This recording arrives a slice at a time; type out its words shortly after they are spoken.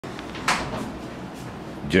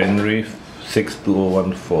January 6,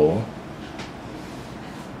 2014.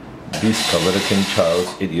 This Cavalier King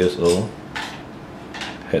Charles, 8 years old,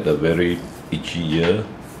 had a very itchy ear.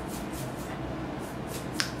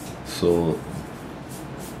 So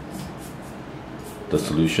the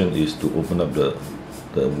solution is to open up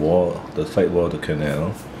the wall, the side wall of the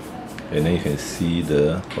canal, and then you can see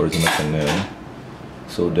the horizontal canal,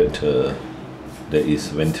 so that there is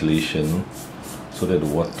ventilation, so that the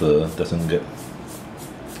water doesn't get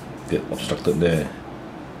obstructed there.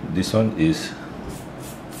 This one is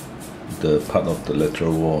the part of the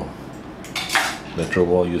lateral wall. Lateral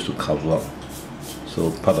wall used to cover up,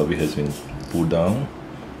 so part of it has been pulled down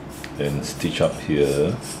and stitched up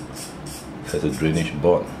here. Has a drainage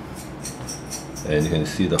board, and you can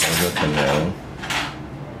see the horizontal canal,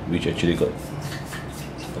 which actually got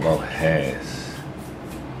a lot of hairs,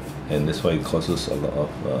 and that's why it causes a lot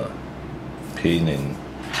of pain and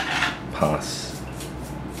pus.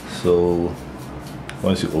 So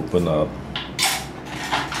once you open up,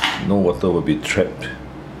 no water will be trapped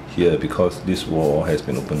here because this wall has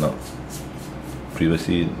been opened up.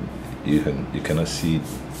 Previously you cannot see